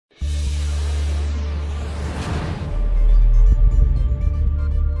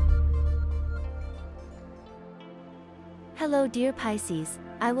Hello dear Pisces,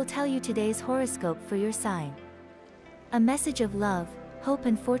 I will tell you today's horoscope for your sign. A message of love, hope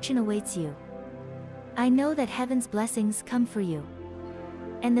and fortune awaits you. I know that heaven's blessings come for you.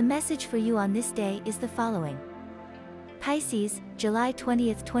 And the message for you on this day is the following. Pisces, July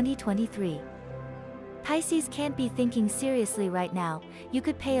 20th, 2023. Pisces can't be thinking seriously right now. You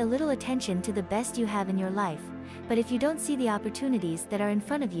could pay a little attention to the best you have in your life, but if you don't see the opportunities that are in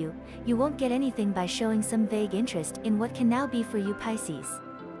front of you, you won't get anything by showing some vague interest in what can now be for you Pisces.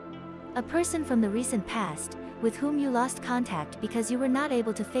 A person from the recent past, with whom you lost contact because you were not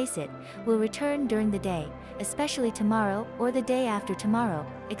able to face it, will return during the day, especially tomorrow or the day after tomorrow,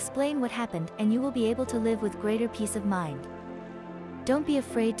 explain what happened and you will be able to live with greater peace of mind. Don't be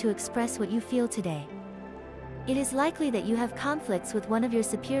afraid to express what you feel today. It is likely that you have conflicts with one of your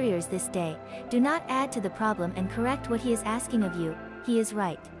superiors this day. Do not add to the problem and correct what he is asking of you. He is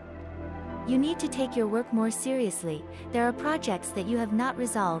right. You need to take your work more seriously. There are projects that you have not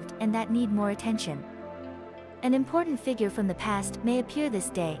resolved and that need more attention. An important figure from the past may appear this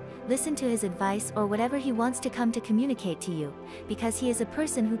day. Listen to his advice or whatever he wants to come to communicate to you, because he is a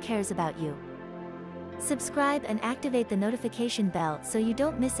person who cares about you. Subscribe and activate the notification bell so you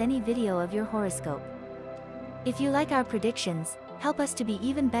don't miss any video of your horoscope. If you like our predictions, help us to be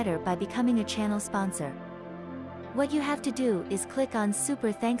even better by becoming a channel sponsor. What you have to do is click on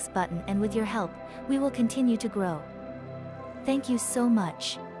Super Thanks button, and with your help, we will continue to grow. Thank you so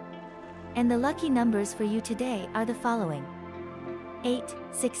much. And the lucky numbers for you today are the following: 8,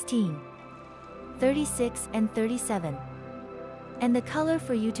 16, 36 and 37. And the color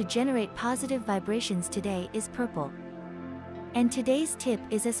for you to generate positive vibrations today is purple. And today's tip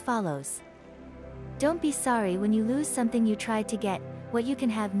is as follows. Don't be sorry when you lose something you tried to get. What you can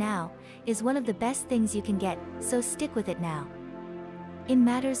have now is one of the best things you can get, so stick with it now. In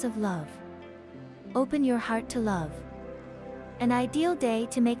matters of love, open your heart to love. An ideal day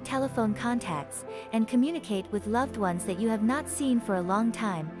to make telephone contacts and communicate with loved ones that you have not seen for a long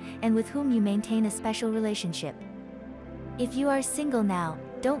time and with whom you maintain a special relationship. If you are single now,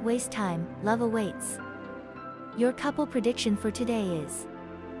 don't waste time, love awaits. Your couple prediction for today is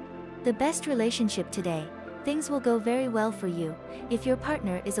the best relationship today. Things will go very well for you if your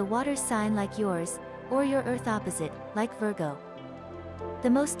partner is a water sign like yours, or your earth opposite, like Virgo. The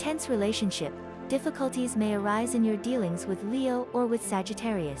most tense relationship, difficulties may arise in your dealings with Leo or with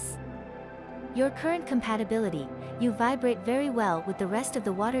Sagittarius. Your current compatibility, you vibrate very well with the rest of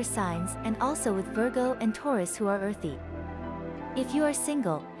the water signs and also with Virgo and Taurus who are earthy. If you are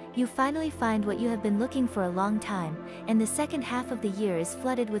single, you finally find what you have been looking for a long time, and the second half of the year is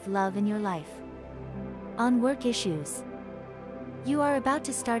flooded with love in your life. On work issues, you are about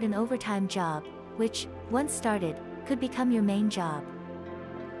to start an overtime job, which, once started, could become your main job.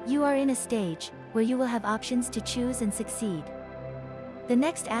 You are in a stage where you will have options to choose and succeed. The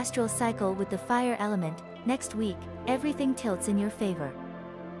next astral cycle with the fire element, next week, everything tilts in your favor.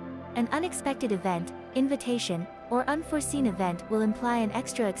 An unexpected event, invitation, or unforeseen event will imply an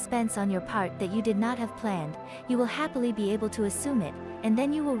extra expense on your part that you did not have planned. You will happily be able to assume it, and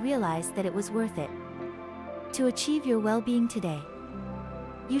then you will realize that it was worth it. To achieve your well-being today,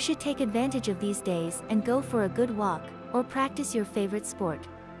 you should take advantage of these days and go for a good walk, or practice your favorite sport.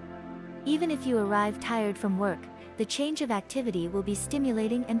 Even if you arrive tired from work, the change of activity will be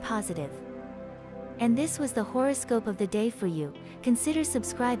stimulating and positive. And this was the horoscope of the day for you. Consider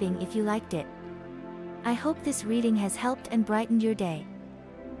subscribing if you liked it. I hope this reading has helped and brightened your day.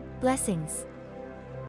 Blessings.